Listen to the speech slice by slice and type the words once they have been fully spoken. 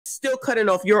still cutting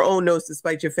off your own nose to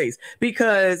spite your face,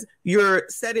 because you're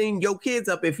setting your kids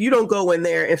up if you don't go in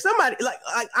there. If somebody like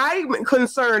I'm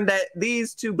concerned that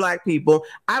these two black people,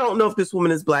 I don't know if this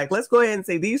woman is black. Let's go ahead and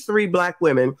say these three black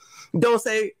women don't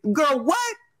say, girl,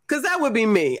 what? Because that would be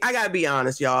me. I got to be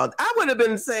honest, y'all. I would have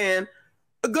been saying,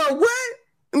 girl, what?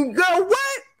 Girl,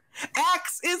 what?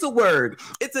 Axe is a word.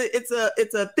 It's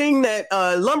a thing that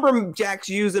lumberjacks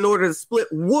use in order to split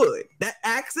wood. That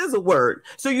axe is a word.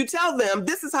 So you tell them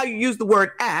this is how you use the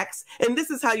word axe, and this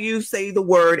is how you say the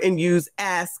word and use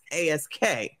ask,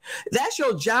 A-S-K. That's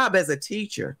your job as a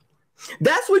teacher.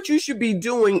 That's what you should be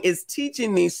doing, is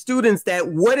teaching these students that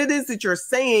what it is that you're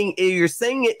saying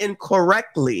it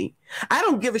incorrectly. I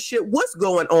don't give a shit what's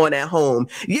going on at home.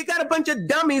 You got a bunch of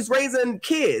dummies raising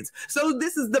kids. So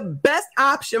this is the best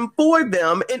option for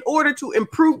them in order to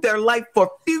improve their life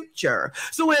for future.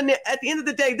 So at the end of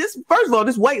the day, first of all,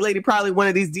 this white lady, probably one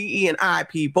of these DE&I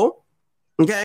people. Okay.